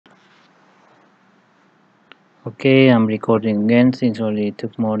Okay, I'm recording again since already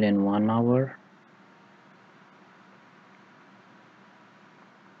took more than 1 hour.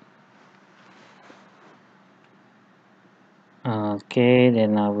 Okay,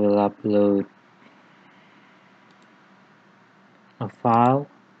 then I will upload a file.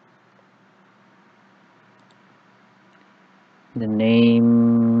 The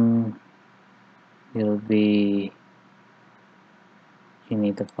name will be, you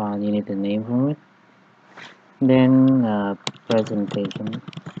need the file, you need the name from it. Then presentation.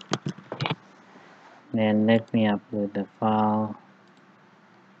 Then let me upload the file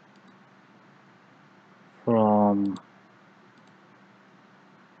from,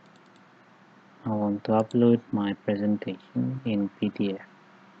 I want to upload my presentation in PDF.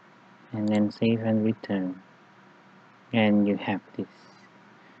 And then save and return. And you have this.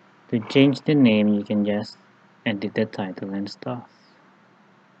 To change the name, you can just edit the title and stuff.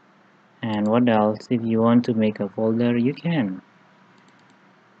 And what else? If you want to make a folder, you can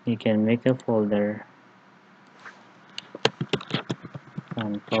make a folder,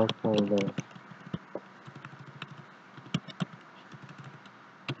 control folder,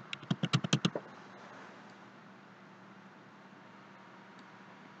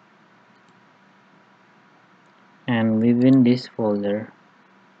 and within this folder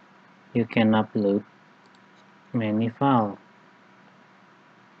you can upload many files.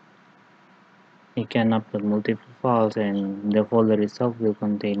 You can upload multiple files, and the folder itself will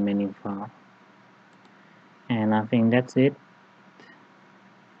contain many files. And I think that's it.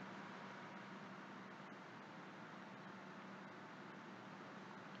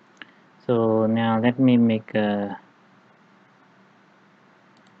 So now let me make an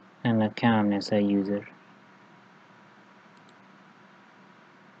account as a user.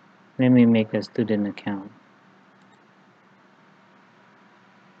 Let me make a student account.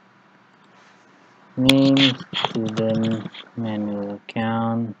 Name student manual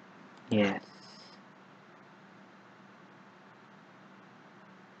account. Yes.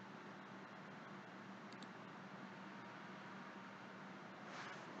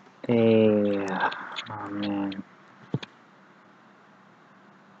 Okay. Oh man.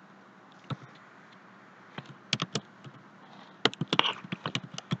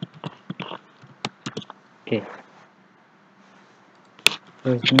 Okay.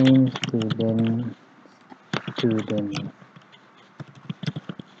 First name student.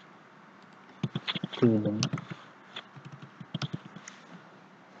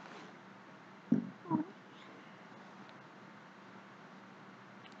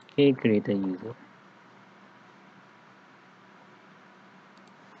 Okay, create a user.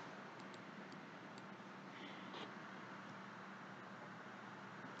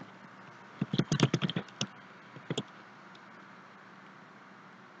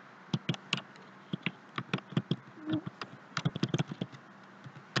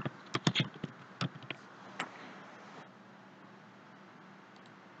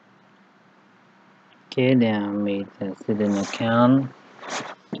 Okay, then I made a student account.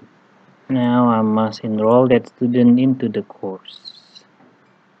 Now I must enroll that student into the course.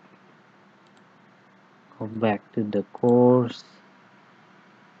 Go back to the course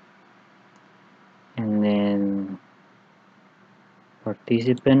and then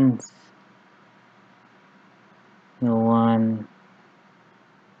participants, no one,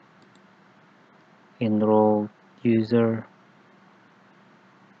 enroll user,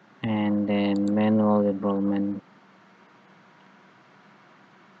 and then manual enrollment.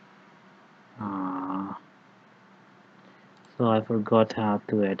 So I forgot how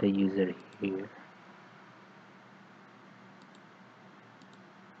to add a user here.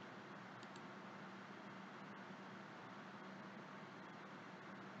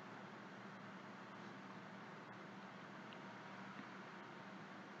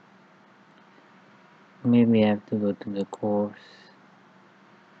 Maybe I have to go to the course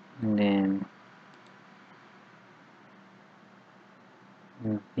and then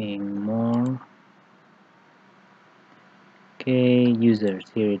nothing more. Okay, users,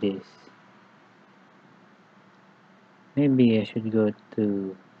 here it is. Maybe I should go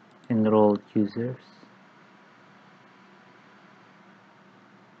to enrolled users.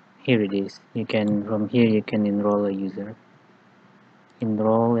 Here it is. You can, from here you can enroll a user.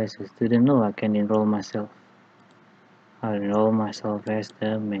 Enroll as a student. No, I can enroll myself. I'll enroll myself as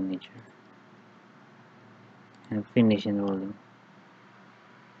the manager and finish enrolling.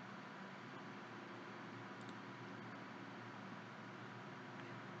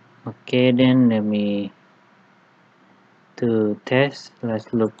 Okay, then let me to test.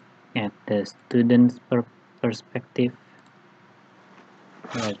 Let's look at the student's perspective.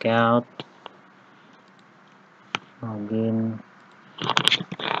 Log out. login,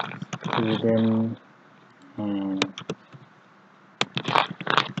 student,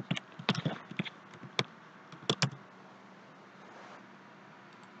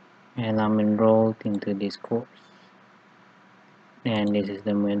 and I'm enrolled into this course, and this is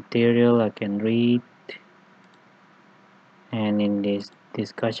the material I can read. And in this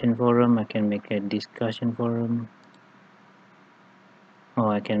discussion forum, I can make a discussion forum,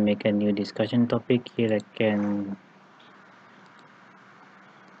 or I can make a new discussion topic. Here I can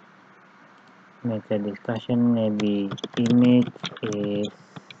make a discussion, maybe image is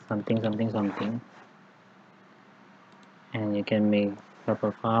something something something, and you can make a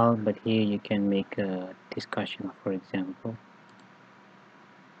profile, but here you can make a discussion, for example.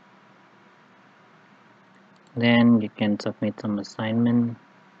 Then you can submit some assignment,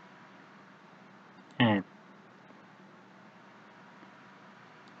 and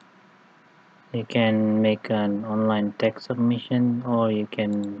you can make an online text submission, or you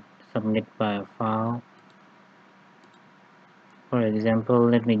can submit by a file. For example,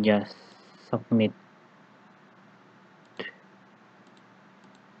 let me just submit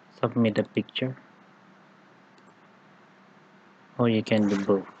a picture, or you can do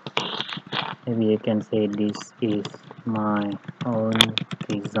both. Maybe you can say this is my own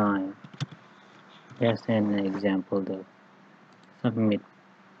design. Just an example though. Submit,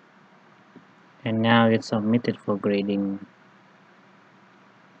 and now it's submitted for grading.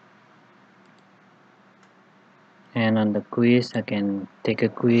 And on the quiz, I can take a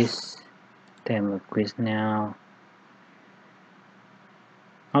quiz, time a quiz now.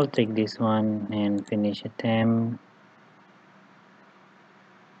 I'll take this one and finish attempt,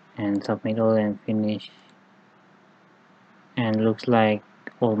 and submit all and finish. And looks like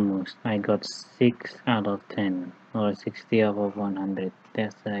almost I got 6 out of 10, or 60 out of 100.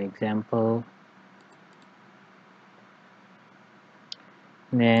 That's the example.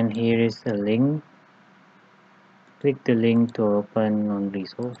 Then here is a link. Click the link to open on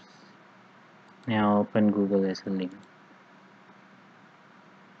resource. Now open Google as a link.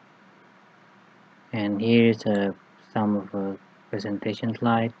 And here is some of a presentation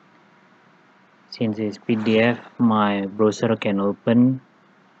slide. Since it's PDF, my browser can open.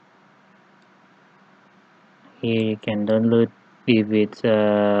 Here you can download. If it's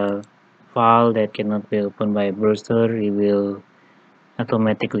a file that cannot be opened by a browser, it will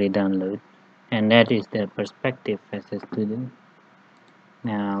automatically download. And that is the perspective as a student.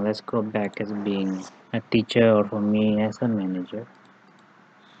 Now let's go back as being a teacher, or for me as a manager.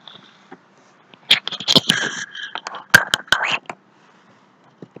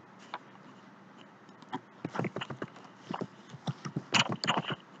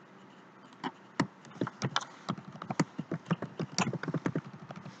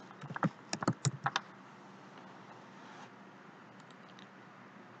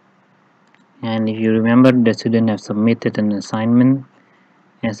 And if you remember, the student have submitted an assignment.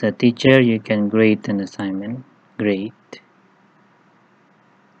 As a teacher, you can grade an assignment. Grade.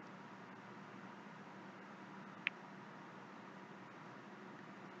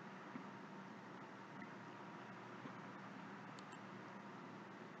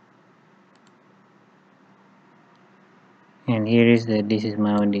 And here is this is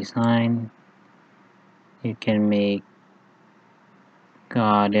my own design. You can make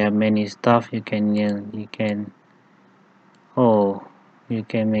there are many stuff you can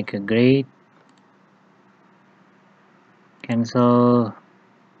make a grade, cancel.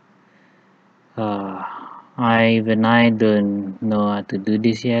 I don't know how to do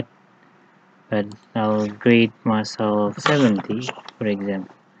this yet, but I'll grade myself 70, for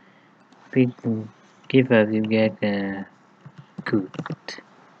example. Give up, you get a good,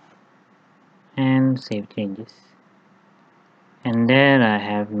 and save changes. And there I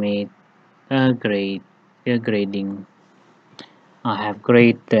have made a grading. I have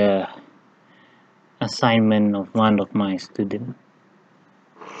graded the assignment of one of my students.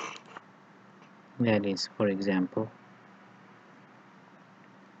 That is, for example.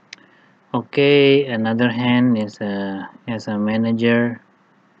 Okay, another hand is as a manager,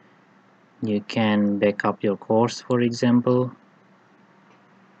 you can back up your course. For example,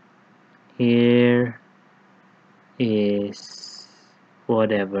 here is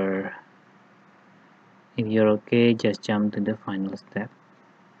whatever. If you're okay, just jump to the final step.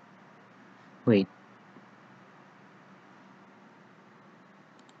 Wait,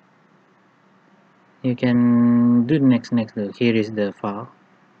 you can do next. Here is the file.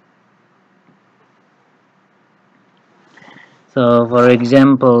 So for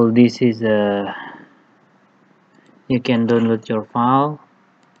example, this is you can download your file,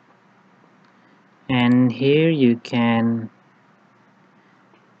 And here you can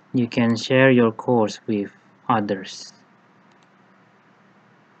share your course with others.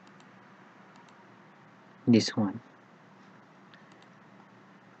 This one,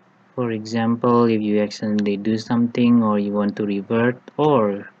 for example, if you accidentally do something, or you want to revert,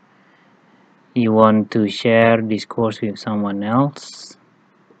 or you want to share this course with someone else,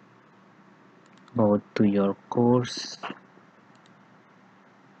 go to your course.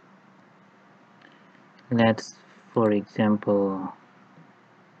 Let's, for example,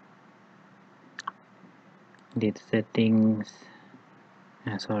 did settings,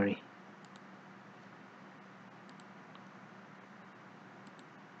 sorry,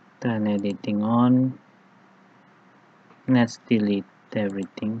 turn editing on. Let's delete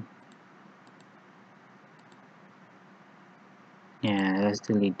everything. Yeah, let's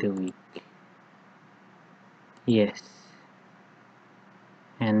delete the week. Yes.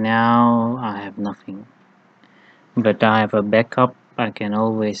 And now I have nothing, but I have a backup. I can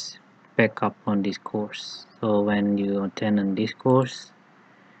always back up on this course, so when you attend on this course,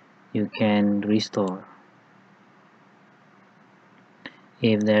 you can restore.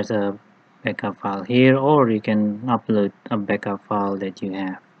 If there's a backup file here, or you can upload a backup file that you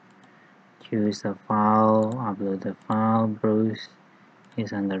have. Choose a file, upload the file, browse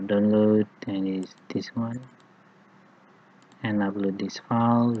is under download, and is this one, and upload this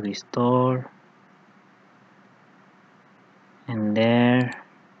file, restore, and there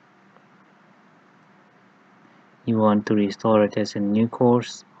you want to restore it as a new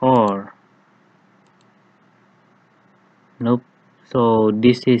course, or nope. So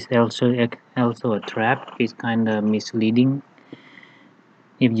this is also a trap. It's kind of misleading.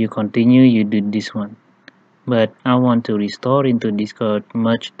 If you continue, you do this one, but I want to restore into Discord,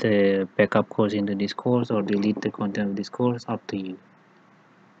 merge the backup course into this course, or delete the content of this course, up to you.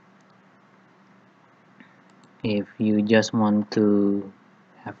 If you just want to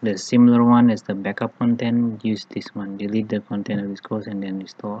have the similar one as the backup content, use this one, delete the content of this course and then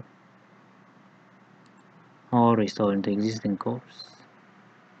restore, or restore into existing course,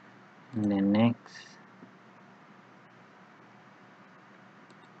 and then next,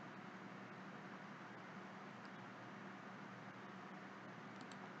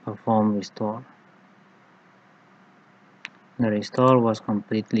 perform restore. The restore was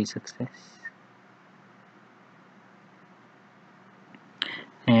completely success.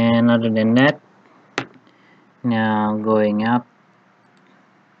 And other than that, now going up,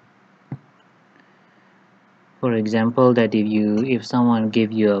 for example, that if someone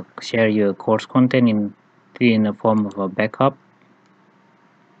give you share your course content in the form of a backup,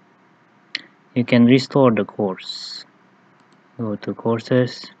 you can restore the course. Go to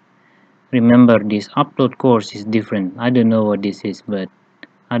courses. Remember, this upload course is different. I don't know what this is, but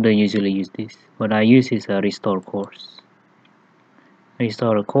I don't usually use this. What I use is a restore course.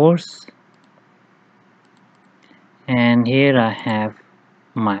 Restore a course, and here I have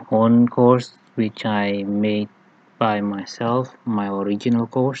my own course which I made by myself, my original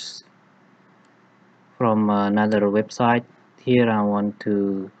course from another website. Here I want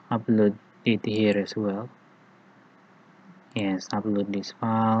to upload it here as well. Yes, upload this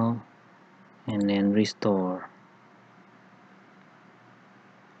file and then restore,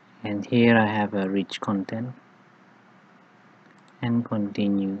 and here I have a rich content, and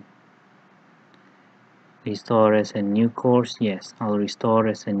continue. Restore as a new course. Yes, I'll restore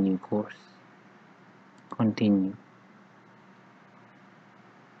as a new course. Continue.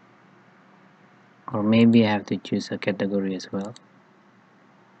 Or maybe I have to choose a category as well.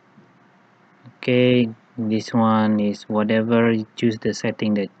 Okay, this one is whatever. You choose the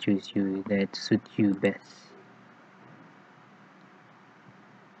setting that suits you best.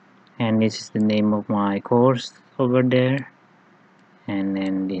 And this is the name of my course over there, and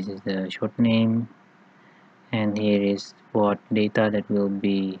then this is the short name, and here is what data that will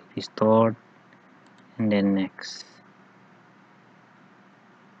be restored, and then next.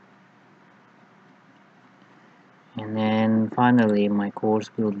 And then finally my course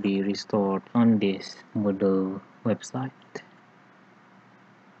will be restored on this Moodle website.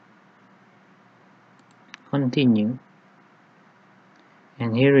 Continue.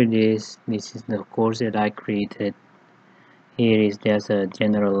 And here it is. This is the course that I created. Here is just a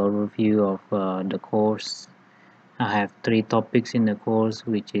general overview of the course. I have 3 topics in the course,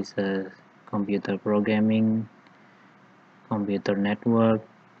 which is computer programming, computer network,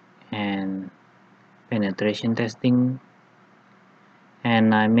 and penetration testing.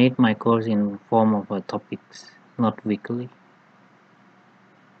 And I made my course in form of topics, not weekly.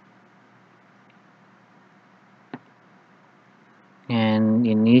 And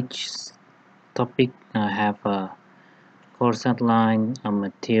in each topic. I have a course outline, a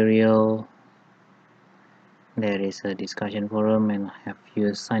material, there is a discussion forum, and I have few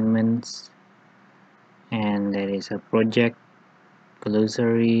assignments, and there is a project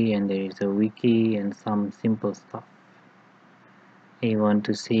glossary, and there is a wiki and some simple stuff. If you want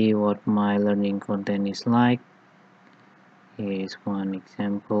to see what my learning content is like, here is one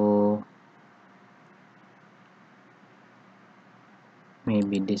example.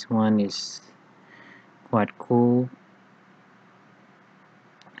 Maybe this one is quite cool.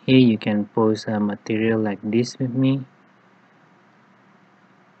 Here you can post a material like this with me.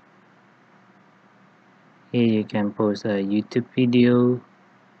 Here you can post a YouTube video,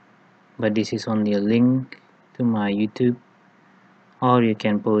 but this is only a link to my YouTube. Or you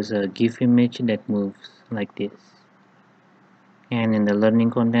can post a GIF image that moves like this. And in the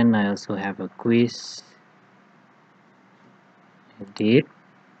learning content, I also have a quiz. Edit.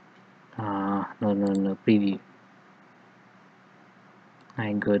 No, preview.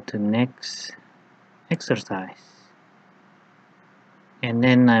 I go to next exercise, and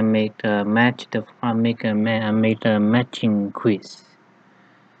then I make a matching quiz.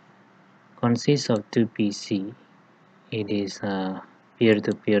 Consists of two PC. It is a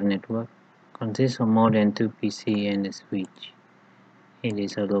peer-to-peer network. Consists of more than two PC and a switch. It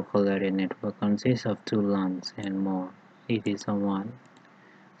is a local area network. Consists of two LANs and more. It is a one.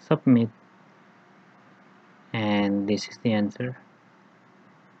 Submit, and this is the answer.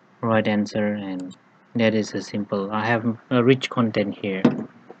 Right answer, and that is a simple. I have a rich content here.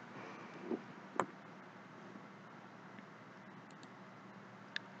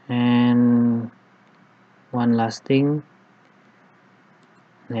 And one last thing,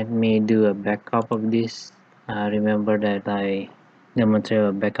 let me do a backup of this. Remember that I demonstrated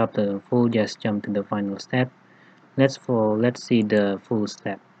a backup to the full. Just jump to the final step. Let's see the full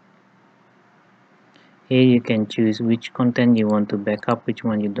step. Here you can choose which content you want to backup, which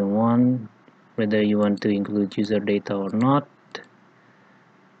one you don't want, whether you want to include user data or not.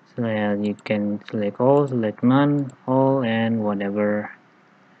 So you can select all, select none, all, and whatever.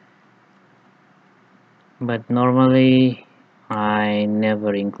 But normally I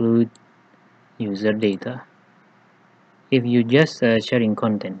never include user data. If you just sharing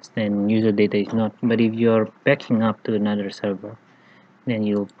contents, then user data is not. But if you're backing up to another server, then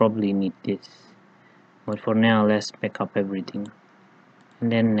you'll probably need this. But for now, let's back up everything,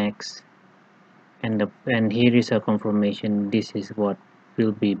 and then next. And here is a confirmation. This is what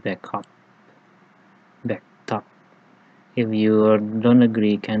will be backed up. If you don't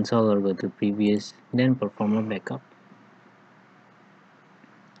agree, cancel or go to previous, then perform a backup.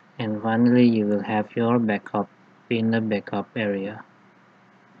 And finally, you will have your backup in the backup area.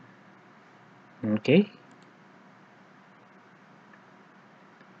 Okay.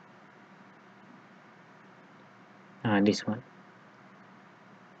 This one.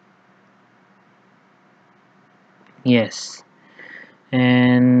 Yes.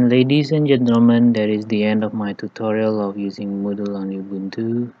 And ladies and gentlemen, that is the end of my tutorial of using Moodle on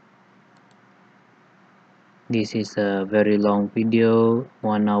Ubuntu. This is a very long video,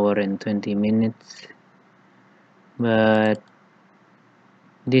 1 hour and 20 minutes, but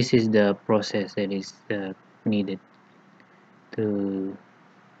this is the process that is needed to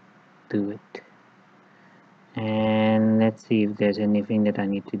do it. And let's see if there's anything that I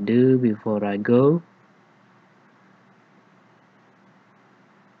need to do before I go.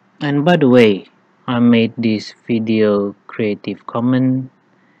 And by the way, I made this video Creative Commons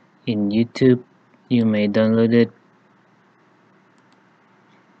in YouTube. You may download it.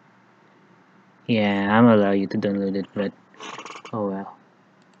 Yeah, I'm allowed you to download it, but oh well.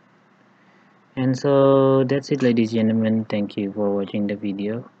 And so that's it, ladies and gentlemen. Thank you for watching the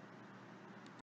video.